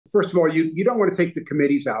first of all, you don't want to take the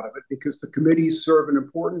committees out of it because the committees serve an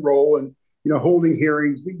important role in holding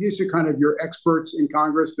hearings. These are kind of your experts in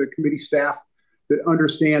Congress, the committee staff that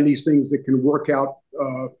understand these things, that can work out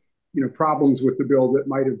problems with the bill that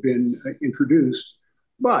might have been introduced.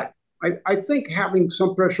 But I think having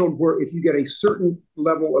some threshold where if you get a certain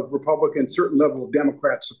level of Republican, certain level of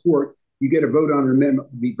Democrat support, you get a vote on an amendment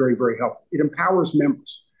would be very, very helpful. It empowers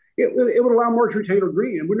members. It would allow Marjorie Taylor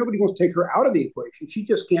Greene, and nobody wants to take her out of the equation. She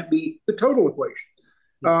just can't be the total equation.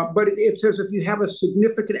 But it says if you have a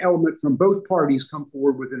significant element from both parties come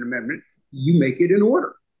forward with an amendment, you make it in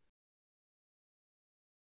order.